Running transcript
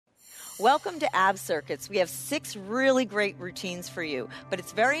Welcome to Ab Circuits. We have 6 really great routines for you, but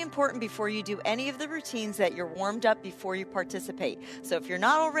it's very important before you do any of the routines that you're warmed up before you participate. So if you're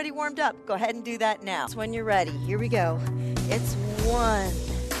not already warmed up, go ahead and do that now. So when you're ready, here we go. It's 1,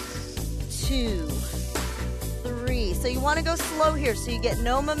 2, 3. So you want to go slow here so you get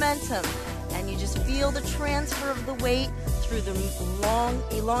no momentum and you just feel the transfer of the weight through the long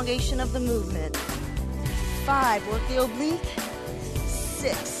elongation of the movement. 5, work the oblique.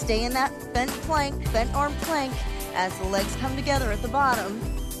 6, stay in that bent plank, bent arm plank as the legs come together at the bottom.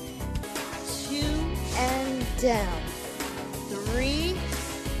 2 and down. 3,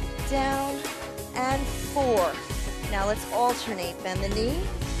 down, and 4. Now let's alternate. Bend the knee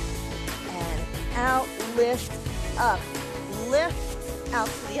and out, lift, up. Lift, out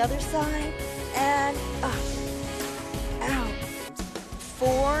to the other side, and up, out.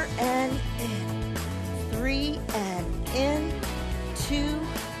 4 and in. 3 and in. 2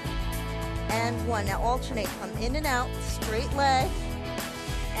 and 1. Now alternate. Come in and out. Straight leg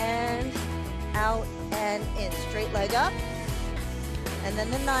and out and in. Straight leg up. And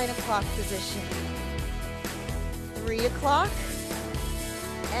then the 9 o'clock position. 3 o'clock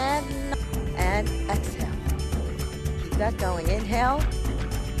and exhale. Keep that going. Inhale.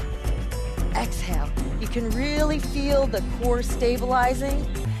 Exhale. You can really feel the core stabilizing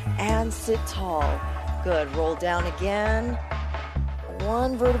and sit tall. Good. Roll down again.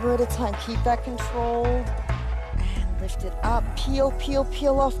 1 vertebra at a time. Keep that control. And lift it up. Peel, peel,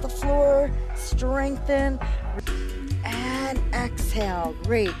 peel off the floor. Strengthen. And exhale.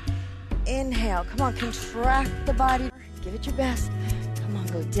 Great. Inhale. Come on, contract the body. Give it your best. Come on,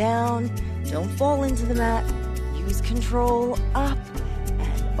 go down. Don't fall into the mat. Use control. Up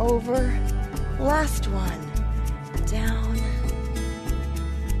and over. Last one. Down.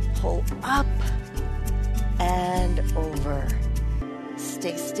 Pull up and over.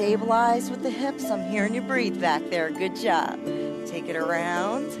 Stay stabilized with the hips. I'm hearing you breathe back there. Good job. Take it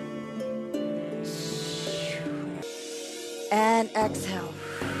around. And exhale.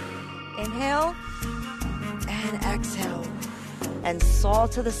 Inhale. And exhale. And saw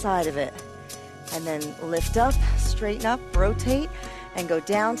to the side of it. And then lift up, straighten up, rotate, and go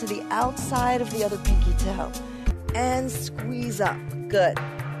down to the outside of the other pinky toe. And squeeze up. Good.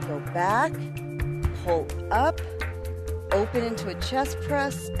 Go back. Pull up. Open into a chest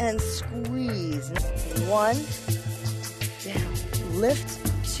press and squeeze. 1, down,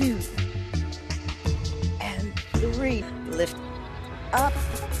 lift, 2, and 3. Lift up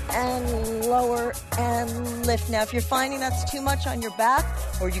and lower and lift. Now, if you're finding that's too much on your back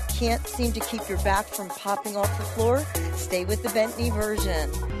or you can't seem to keep your back from popping off the floor, stay with the bent knee version.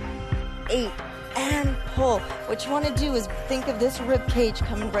 8, and pull. What you want to do is think of this rib cage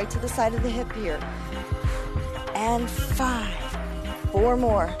coming right to the side of the hip here. And 5, 4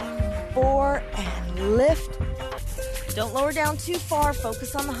 more, 4, and lift. Don't lower down too far.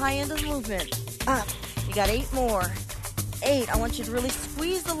 Focus on the high end of the movement. Up. You got 8 more. 8. I want you to really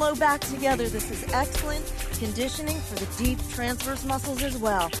squeeze the low back together. This is excellent conditioning for the deep transverse muscles as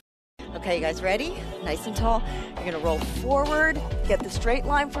well. Okay, you guys ready? Nice and tall. You're going to roll forward, get the straight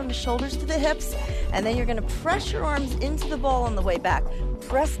line from the shoulders to the hips, and then you're going to press your arms into the ball on the way back.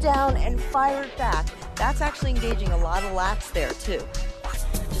 Press down and fire it back. That's actually engaging a lot of lats there too.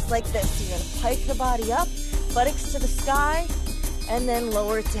 Just like this. You're going to pike the body up, buttocks to the sky, and then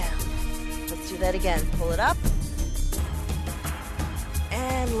lower it down. Let's do that again. Pull it up,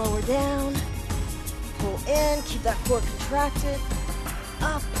 and lower down. Pull in, keep that core contracted.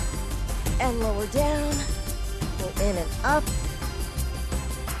 Up, and lower down. Pull in and up,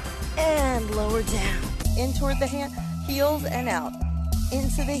 and lower down. In toward the heels and out.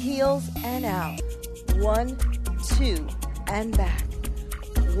 Into the heels and out. 1, 2, and back.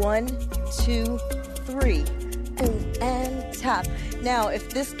 1, 2, 3, and tap. Now,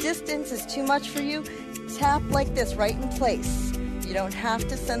 if this distance is too much for you, tap like this right in place. You don't have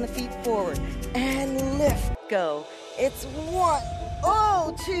to send the feet forward. And lift. Go. It's 1,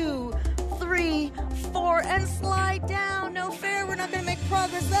 2, 3, 4, and slide down. No fair. We're not going to make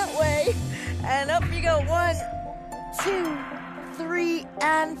progress that way. And up you go. 1, 2, 3,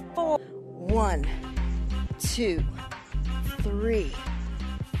 and 4. 1, 2, 3,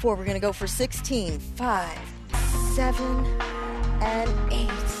 4. We're going to go for 16. 5, 7, and 8.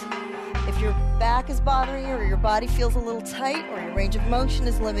 If your back is bothering you or your body feels a little tight or your range of motion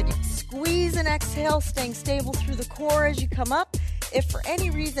is limited, squeeze and exhale, staying stable through the core as you come up. If for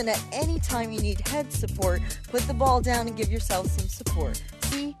any reason at any time you need head support, put the ball down and give yourself some support.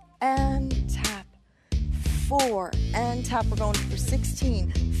 See, and tap. 4, and tap. We're going for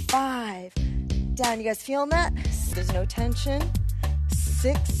 16. 5, down. You guys feeling that? There's no tension.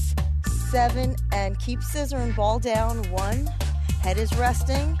 6, 7, and keep scissoring, ball down. 1, head is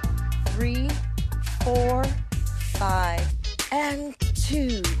resting. 3, 4, 5, and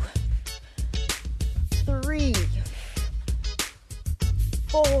 2, 3,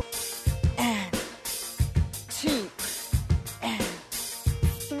 4, and 2, and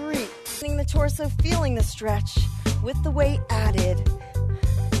 3. Feeling the torso, feeling the stretch with the weight added.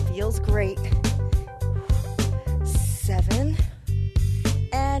 Feels great. 7,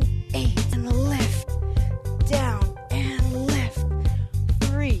 and 8, and lift, down, and lift.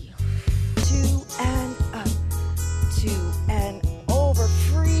 3, 2, and up, 2, and over.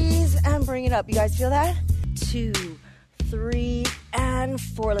 Freeze, and bring it up. You guys feel that? 2, 3, and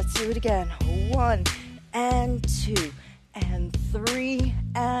 4. Let's do it again. 1, and 2, and 3,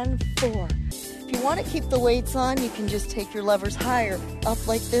 and 4. If you want to keep the weights on, you can just take your levers higher, up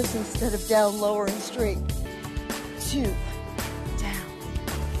like this instead of down, lower, and straight. 2, down,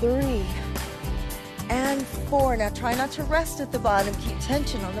 3, and 4. Now try not to rest at the bottom. Keep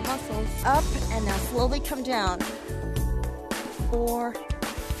tension on the muscles. Up, and now slowly come down. 4,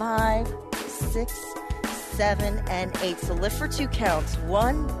 5, 6, 7, and 8. So lift for 2 counts.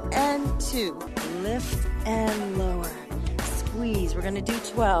 1 and 2. Lift and lower. Squeeze. We're going to do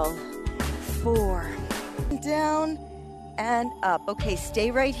 12. 4. Down and up. Okay, stay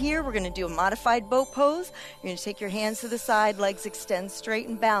right here. We're going to do a modified boat pose. You're going to take your hands to the side, legs extend straight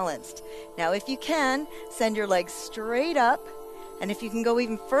and balanced. Now, if you can, send your legs straight up. And if you can go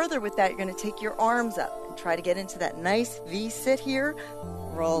even further with that, you're going to take your arms up and try to get into that nice V sit here.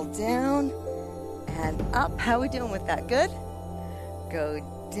 Roll down and up. How are we doing with that? Good? Go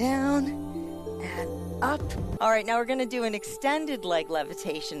down and up. All right, now we're going to do an extended leg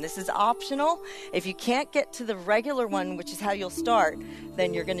levitation. This is optional. If you can't get to the regular one, which is how you'll start,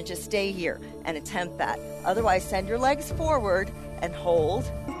 then you're going to just stay here and attempt that. Otherwise, send your legs forward and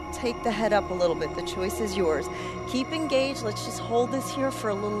hold. Take the head up a little bit. The choice is yours. Keep engaged. Let's just hold this here for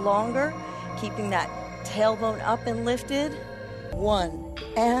a little longer, keeping that tailbone up and lifted. 1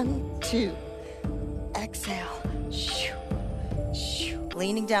 and 2. Exhale. Shoo, shoo.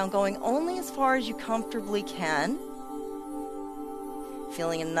 Leaning down, going only as far as you comfortably can.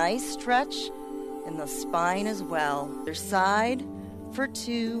 Feeling a nice stretch in the spine as well. Other side for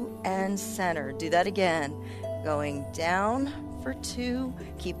 2 and center. Do that again. Going down for 2.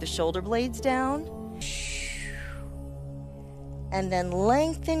 Keep the shoulder blades down. And then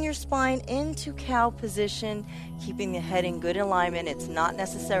lengthen your spine into cow position, keeping the head in good alignment. It's not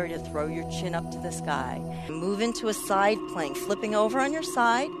necessary to throw your chin up to the sky. Move into a side plank, flipping over on your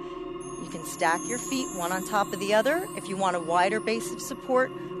side. You can stack your feet one on top of the other. If you want a wider base of support,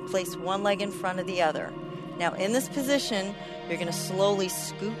 place one leg in front of the other. Now in this position, you're going to slowly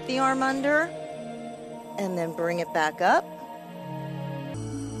scoop the arm under and then bring it back up,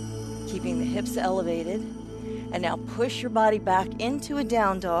 keeping the hips elevated. And now push your body back into a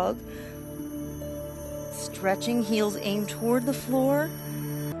down dog. Stretching, heels aimed toward the floor.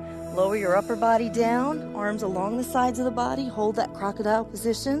 Lower your upper body down, arms along the sides of the body. Hold that crocodile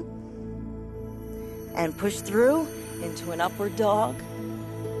position. And push through into an upward dog.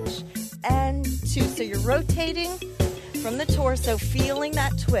 And 2. So you're rotating from the torso, feeling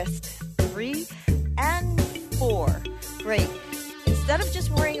that twist. 3 and 4. Great. Instead of just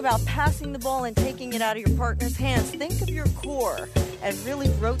worrying about passing the ball and taking it out of your partner's hands, think of your core and really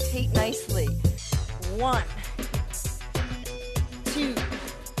rotate nicely. 1, 2,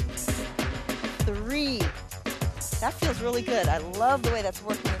 3. That feels really good. I love the way that's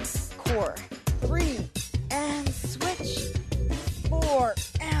working the core. 3, and switch. 4,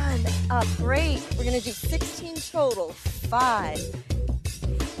 and up. Great. We're going to do 16 total. 5,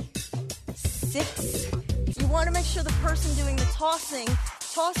 6. You want to make sure the person doing the tossing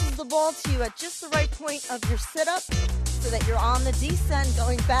tosses the ball to you at just the right point of your sit-up so that you're on the descent,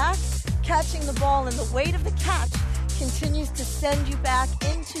 going back, catching the ball, and the weight of the catch continues to send you back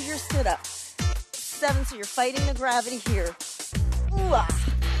into your sit-up. 7, so you're fighting the gravity here. Ooh,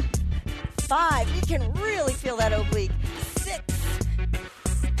 5, you can really feel that oblique. 6,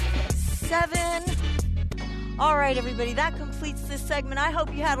 7. All right, everybody, that completes this segment. I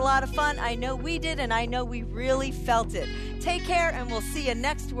hope you had a lot of fun. I know we did, and I know we really felt it. Take care, and we'll see you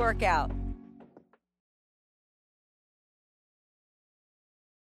next workout.